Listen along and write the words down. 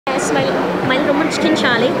my little munchkin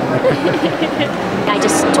Charlie. I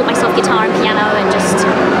just taught myself guitar and piano and just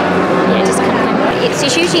kind of, it's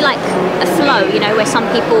usually like a flow, you know, where some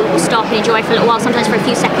people will stop and enjoy for a little while, sometimes for a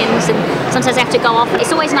few seconds, and sometimes they have to go off.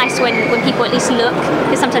 It's always nice when people at least look,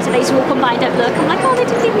 because sometimes if they just walk on by and don't look, I'm like, oh, they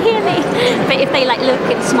didn't even hear me. But if they like look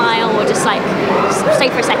and smile or just like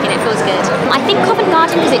stay for a second, it feels good. I think Covent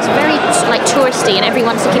Garden, because it's very like touristy and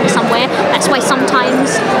everyone's looking for somewhere, that's why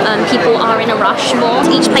sometimes people are in a rush more.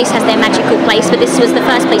 Each place has their magical place, but this was the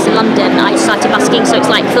first place in London I started busking, so it's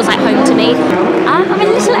like feels like home to me. I'm a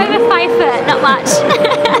little over 5 foot, not much.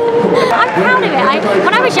 I'm proud of it.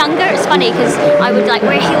 When I was younger, it's funny because I would like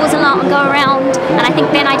wear heels a lot and go around, and I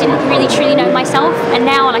think then I didn't really truly know myself, and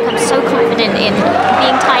now like I'm so confident in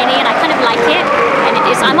being tiny, and I kind of like it. And it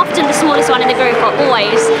is, I'm often the smallest one in the group,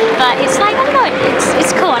 always, but it's like, I don't know,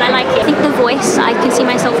 it's cool and I like it. I think the voice I can see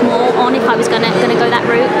myself more on if I was gonna go that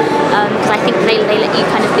route, because I think they let you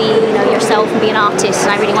kind of be, you know, yourself and be an artist,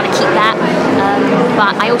 and I really want to keep that.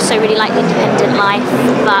 But I also really like the independent life,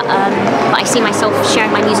 but I see myself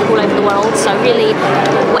sharing my music all over the world, so really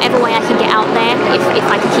whatever way I can get out there, if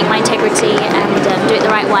I can keep my integrity and do it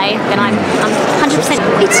the right way, then I'm 100%.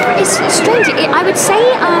 It's strange. I would say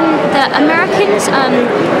that Americans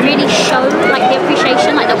really show like the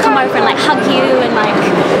appreciation, like they'll come over and like hug you and like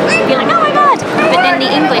be like, oh my god. But then the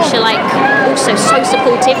English are like also so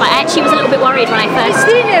supportive. I actually was a little bit worried when I first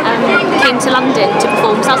came to London to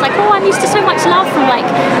perform, so I was like, oh, I'm used to so much love from like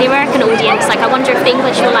the American audience, like I wonder if the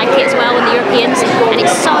English will like it as well, and the Europeans. And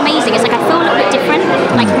it's so amazing. It's like I feel a little bit different,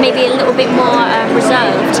 like maybe a little bit more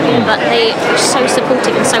reserved, but they are so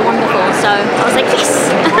supportive and so wonderful. So I was like, yes,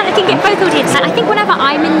 I can get both audiences. I think whenever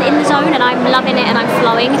I'm in the zone and I'm loving it and I'm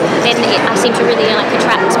flowing, then I seem to really like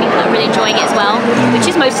attract people that are really enjoying it as well, which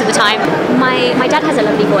is most of the time. My dad has a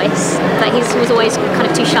lovely voice, but he was always kind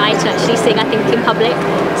of too shy to actually sing, I think, in public.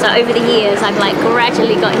 So over the years, I've like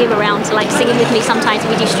gradually got him around to like singing with me. Sometimes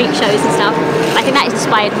we do street shows and stuff. I think that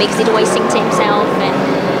inspired me because he'd always sing to himself, and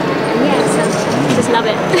yeah, so I just love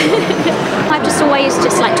it. I've just always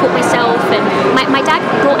just like taught myself, and my dad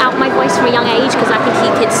brought out my voice from a young age because I think he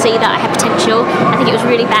could see that I had potential. I think it was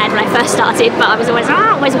really bad when I first started, but I was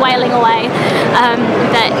always wailing away.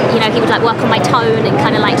 But you know, he would like work on my tone and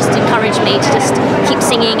kind of like just encourage me to just keep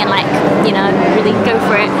singing and like, you know, really go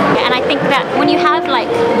for it. And I think that when you have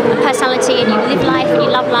like a personality and you live life and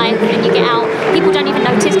you love life and you get out, people don't even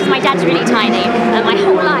notice, because my dad's really tiny my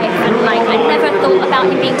whole life, and like I never thought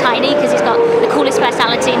about him being tiny because he's got the coolest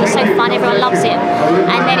personality and he's so fun, everyone loves him.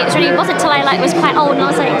 And then it wasn't until I like was quite old and I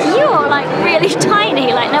was like, you're like really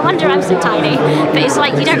tiny, like no wonder I'm so tiny. But it's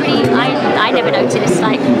like you don't really, I never noticed,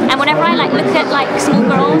 like, and whenever I like look at like small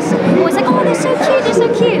girls, I'm always like, oh, they're so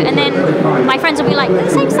cute, and then my friends will be like, they're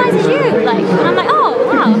the same size as you, like, and I'm like, oh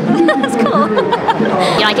wow, that's cool.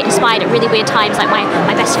 You know, I get inspired at really weird times. Like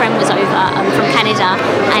my best friend was over from Canada,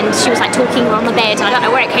 and she was like talking, we're on the bed, and I don't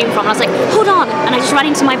know where it came from, and I was like, hold on, and I just ran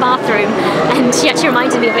into my bathroom, and she actually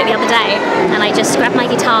reminded me of it the other day, and I just grabbed my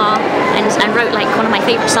guitar and wrote like one of my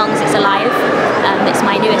favourite songs, It's Alive. It's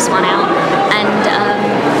my newest one out,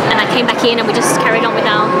 and I came back in and we just carried on with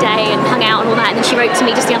our day and hung out and all that. And then she wrote to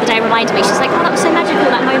me just the other day, reminded me, she's like, oh, that was so magical,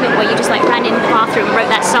 that moment where you just like ran in the bathroom and wrote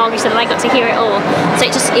that song so that I got to hear it all. So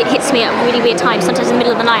it hits me at really weird times. Sometimes in the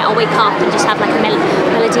middle of the night I'll wake up and just have like a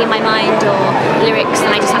melody in my mind or lyrics,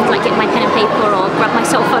 and I just have to like get my pen and paper or grab my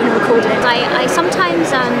cell phone and record it. I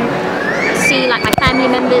sometimes see like my family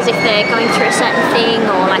members if they're going through a certain thing,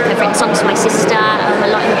 or like I've written songs for my sister a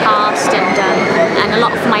lot in the past, and a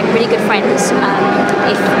lot of my really good friends,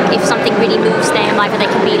 if something really moves them, either they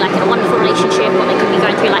can be like in a wonderful relationship or they can be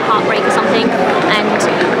going through like heartbreak or something, and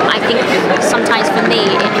I think sometimes for me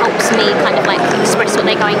it helps me kind of like express what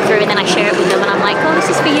they're going through, and then I share it with them and I'm like, oh, this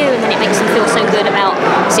is for you, and then it makes them feel so good about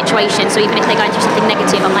the situation. So even if they're going through something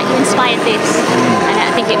negative, I'm like, you inspired this, and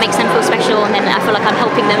I think it makes them feel special, and then I feel like I'm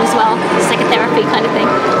helping them as well. It's like a therapy kind of thing.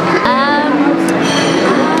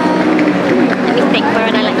 Let me think, where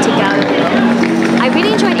would I like to go? I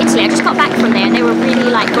really enjoyed Italy. I just got back from there and they were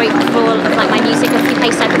really like grateful of like my music, a few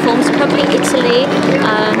places I performed, so probably Italy,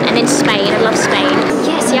 and then Spain. I love Spain.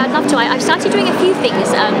 Yes, yeah, I'd love to. I've started doing a few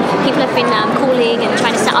things. People have been calling and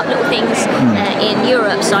trying to set up little things in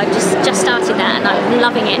Europe, so I've just started that and I'm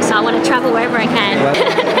loving it, so I want to travel wherever I can.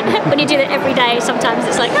 When you do it every day, sometimes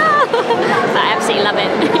it's like, ah, but I absolutely love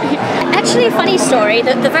it. Actually, a funny story,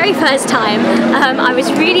 the very first time, I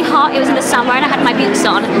was really hot, it was in the summer and I had my boots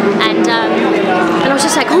on, and I was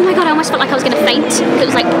just like, oh my god, I almost felt like I was going to faint. It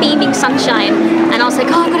was like beaming sunshine, and I was like,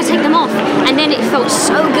 oh, I've got to take them off. And then it felt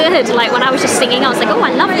so good, like when I was just singing, I was like, oh,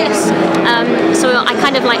 I love this. So I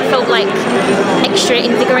kind of like felt like extra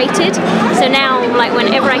invigorated. So now, like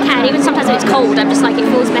whenever I can, cold, I'm just like, it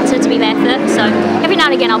feels better to be barefoot. So every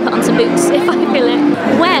now and again I'll put on some boots if I feel it.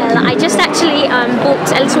 Well, I just actually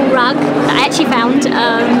bought a little rug that I actually found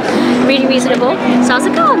really reasonable. So I was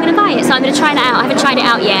like, oh, I'm going to buy it. So I'm going to try that out. I haven't tried it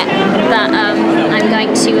out yet, but I'm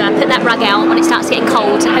going to put that rug out when it starts getting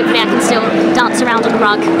cold. Hopefully I can still dance around on the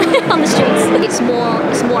rug on the streets. It's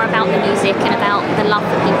more about the music and about the love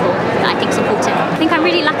for people that I think is important. I think I'm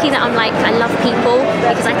really lucky that I'm like, I love people,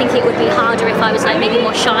 because I think it would be harder if I was like maybe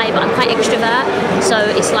more shy, but I'm quite extrovert. So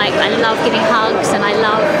it's like, I love giving hugs and I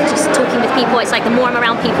love just talking with people. It's like the more I'm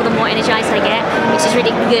around people, the more energized I get, which is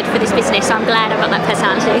really good for this business. So I'm glad I've got that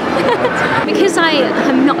personality. Because I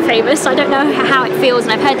am not famous, I don't know how it feels,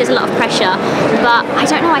 and I've heard there's a lot of pressure, but I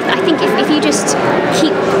don't know, I think if you just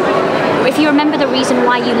keep, if you remember the reason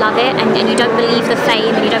why you love it, and you don't believe the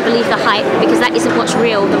fame and you don't believe the hype, because that isn't what's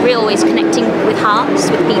real. The real is connecting with hearts,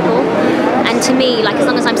 with people. And to me, like, as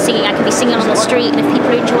long as I'm singing, I can be singing on the street, and if people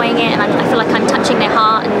are enjoying it and I feel like I'm touching their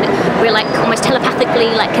heart and we're like almost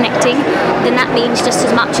telepathically like connecting, then that means just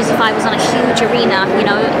as much as if I was on a huge arena, you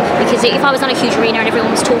know, because if I was on a huge arena and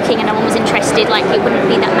everyone was talking and no one was interested, like, it wouldn't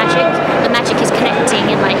be that magic. The magic is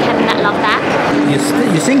connecting and like having that love back.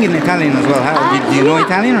 You sing in Italian as well. Do you know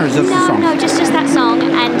Italian, or is just the song? No, just that song,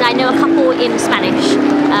 and I know a couple in Spanish,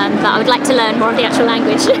 but I would like to learn more of the actual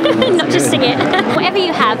language, not just sing it. Whatever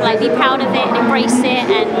you have, like, be proud of it and embrace it,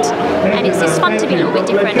 and it's fun to be a little bit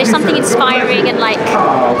different. There's something inspiring and like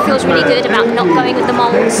feels really good about not going with the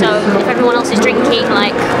mold. So if everyone else is drinking,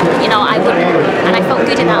 like, you know, I wouldn't, and I felt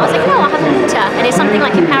good in that. I was like, no, I'll have water, and there's something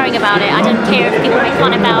like empowering about it. I don't care if people make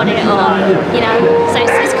fun about it, or, you know, so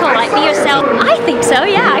it's cool. Like, be yourself. I think so,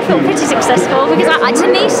 yeah. I feel pretty successful, because to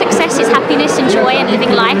me, success is happiness and joy and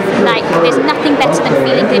living life. Like, there's nothing better than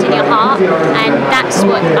feeling good in your heart, and that's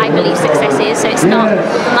what I believe success is. So it's not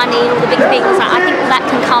money or the big things. I think all that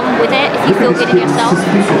can come with it if you feel good in yourself,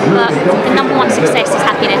 but the number one success is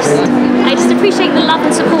happiness. I just appreciate the love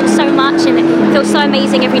and support so much, and it feels so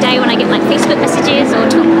amazing every day when I get like Facebook messages or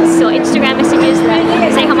tweets or Instagram messages that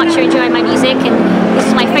say how much you're enjoying my music, and this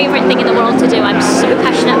is my favourite thing in the world to do. I'm so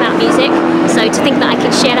passionate about music, so to think that I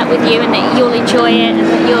can share that with you and that you'll enjoy it, and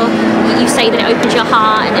that you say that it opens your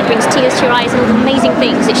heart and it brings tears to your eyes and all the amazing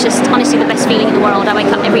things, it's just honestly the best feeling in the world. I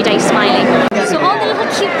wake up every day smiling. So all the little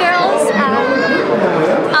cute girls,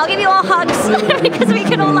 I'll give you all hugs because we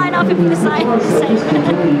can all line up and be the same.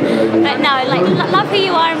 But no, like, love who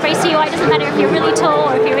you are, embrace who you are. It doesn't matter if you're really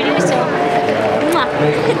tall or if you're really little.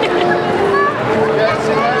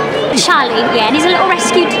 Charlie, yeah, and he's a little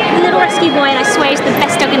rescue boy, and I swear he's the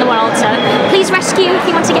best dog in the world. So please rescue if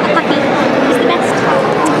you want to get a puppy.